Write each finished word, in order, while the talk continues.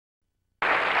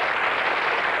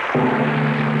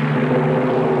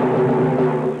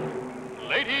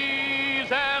Ladies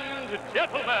and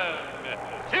gentlemen,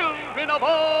 children of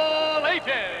all ages,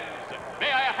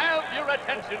 may I have your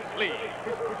attention, please?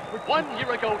 1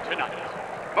 year ago tonight,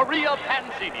 Maria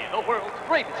Panzini, the world's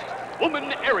greatest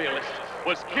woman aerialist,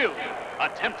 was killed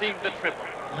attempting the triple.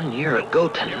 1 year ago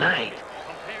tonight?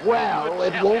 Well,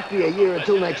 it won't be a year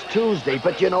until next Tuesday,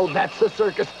 but you know, that's the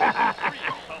circus.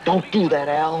 Don't do that,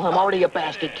 Al. I'm already a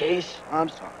basket case. I'm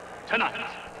sorry. Tonight,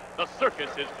 the circus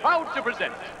is proud to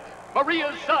present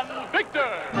Maria's son, Victor,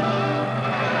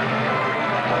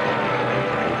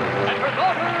 and her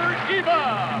daughter, Eva.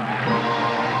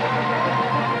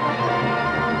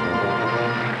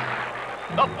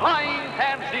 The Flying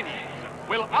Panzinis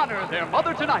will honor their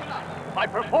mother tonight by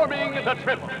performing the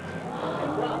triple.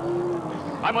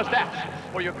 I must ask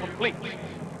for your complete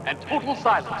and total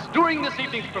silence during this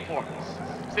evening's performance,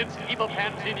 since Eva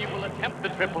Panzini will attempt the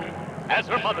triple as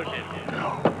her mother did.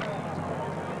 No.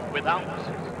 Without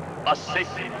a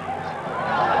safety net.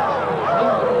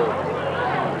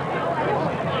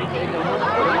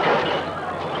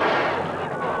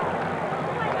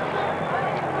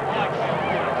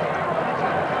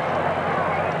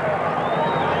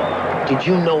 Did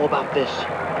you know about this?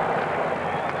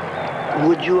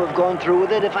 Would you have gone through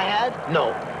with it if I had?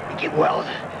 No. Well,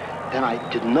 then I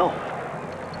didn't know.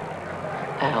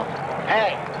 Al.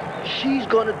 Hey, she's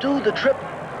gonna do the triple.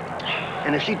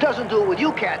 And if she doesn't do it with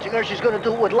you catching her, she's gonna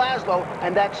do it with Laszlo,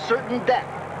 and that's certain death.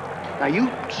 Now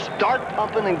you start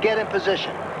pumping and get in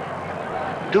position.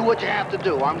 Do what you have to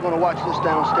do. I'm gonna watch this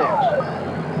downstairs.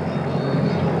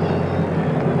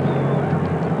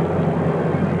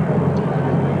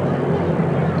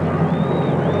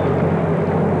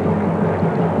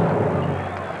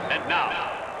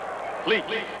 Please,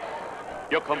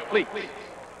 your complete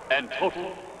and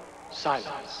total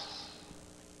silence.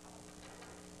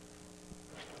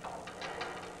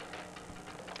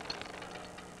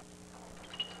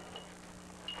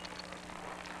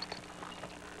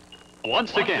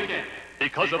 Once again,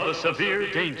 because of the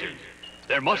severe danger,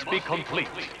 there must be complete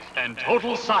and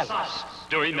total silence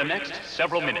during the next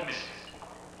several minutes.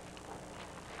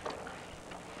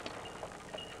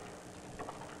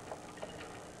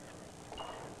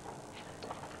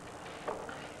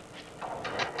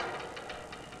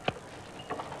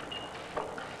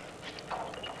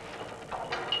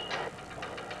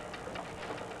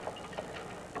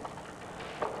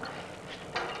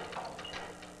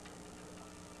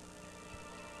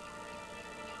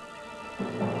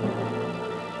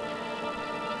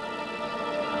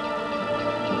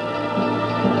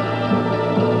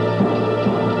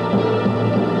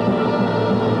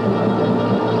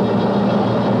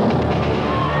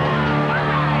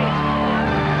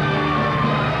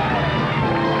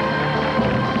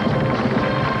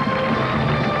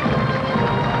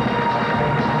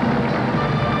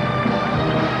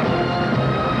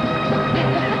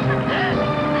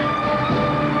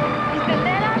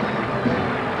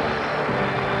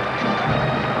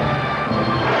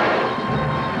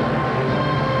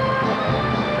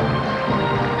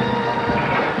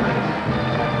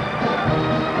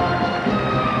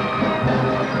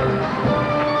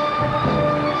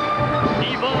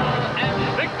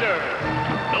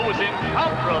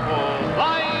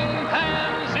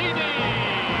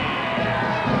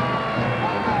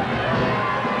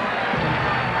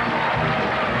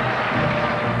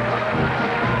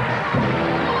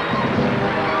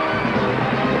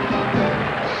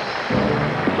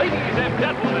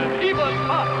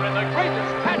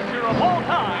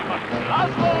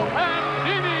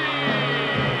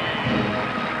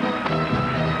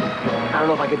 I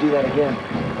don't know if I could do that again.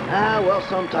 Well,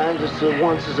 sometimes it's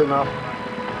once is enough.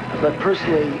 But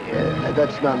personally,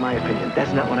 that's not my opinion.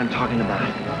 That's not what I'm talking about.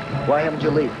 Why haven't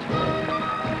you leaped?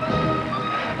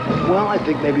 Well, I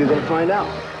think maybe you're going to find out.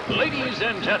 Ladies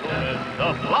and gentlemen,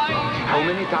 the Flying... How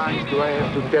many times do I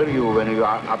have to tell you when you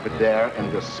are up there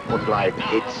and the spotlight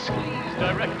hits? Please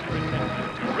direct your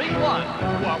attention to ring 1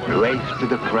 to our... Wave to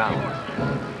the crowd.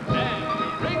 And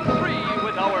ring 3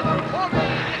 with our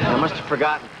performance... I must have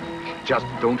forgotten. Just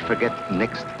don't forget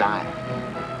next time.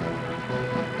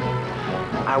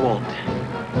 I won't.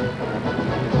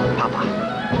 Papa.